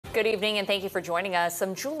Good evening and thank you for joining us.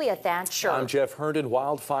 I'm Julia Thatcher. I'm Jeff Herndon.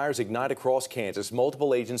 Wildfires ignite across Kansas.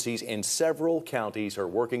 Multiple agencies in several counties are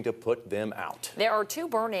working to put them out. There are two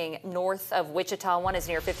burning north of Wichita. One is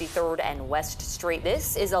near 53rd and West Street.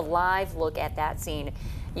 This is a live look at that scene.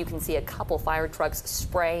 You can see a couple fire trucks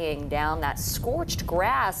spraying down that scorched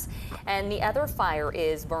grass, and the other fire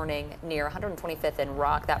is burning near 125th and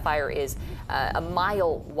Rock. That fire is a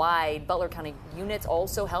mile wide. Butler County units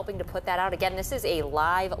also helping to put that out. Again, this is a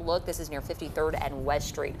live look. This is near 53rd and West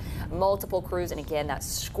Street. Multiple crews, and again, that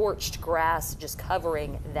scorched grass just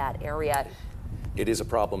covering that area. It is a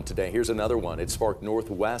problem today. Here's another one. It sparked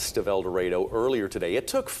northwest of El Dorado earlier today. It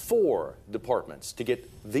took 4 departments to get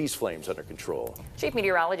these flames under control. Chief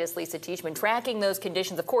Meteorologist Lisa Teachman tracking those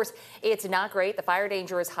conditions. Of course, it's not great. The fire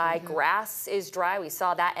danger is high. Grass is dry. We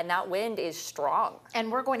saw that, and that wind is strong.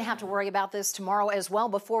 And we're going to have to worry about this tomorrow as well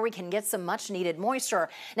before we can get some much needed moisture.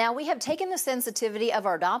 Now, we have taken the sensitivity of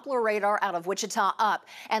our Doppler radar out of Wichita up,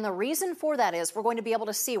 and the reason for that is we're going to be able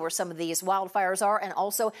to see where some of these wildfires are and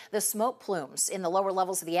also the smoke plumes in the lower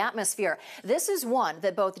levels of the atmosphere. This is one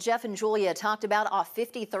that both Jeff and Julia talked about off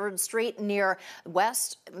 53rd Street near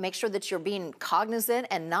West. Make sure that you're being cognizant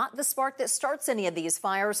and not the spark that starts any of these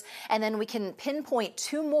fires. And then we can pinpoint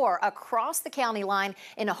 2 more across the county line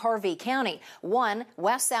in Harvey County. One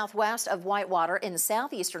west-southwest of Whitewater in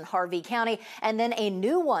southeastern Harvey County, and then a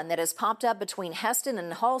new one that has popped up between Heston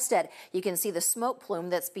and Halstead. You can see the smoke plume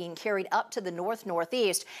that's being carried up to the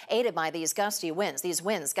north-northeast, aided by these gusty winds. These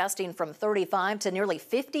winds gusting from 35 to nearly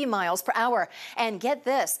 50 miles per hour. And get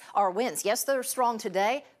this, our winds, yes, they're strong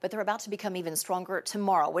today, but they're about to become even stronger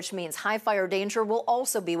tomorrow, which means high fire danger will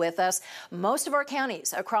also be with us. Most of our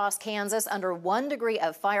counties across Kansas under 1 degree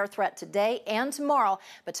of fire threat today and tomorrow,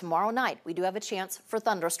 but tomorrow night we do have a chance for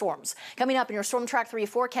thunderstorms. Coming up in your Storm Track 3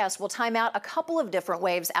 forecast, we'll time out a couple of different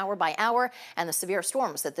waves hour by hour and the severe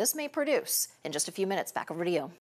storms that this may produce. In just a few minutes, back over to you.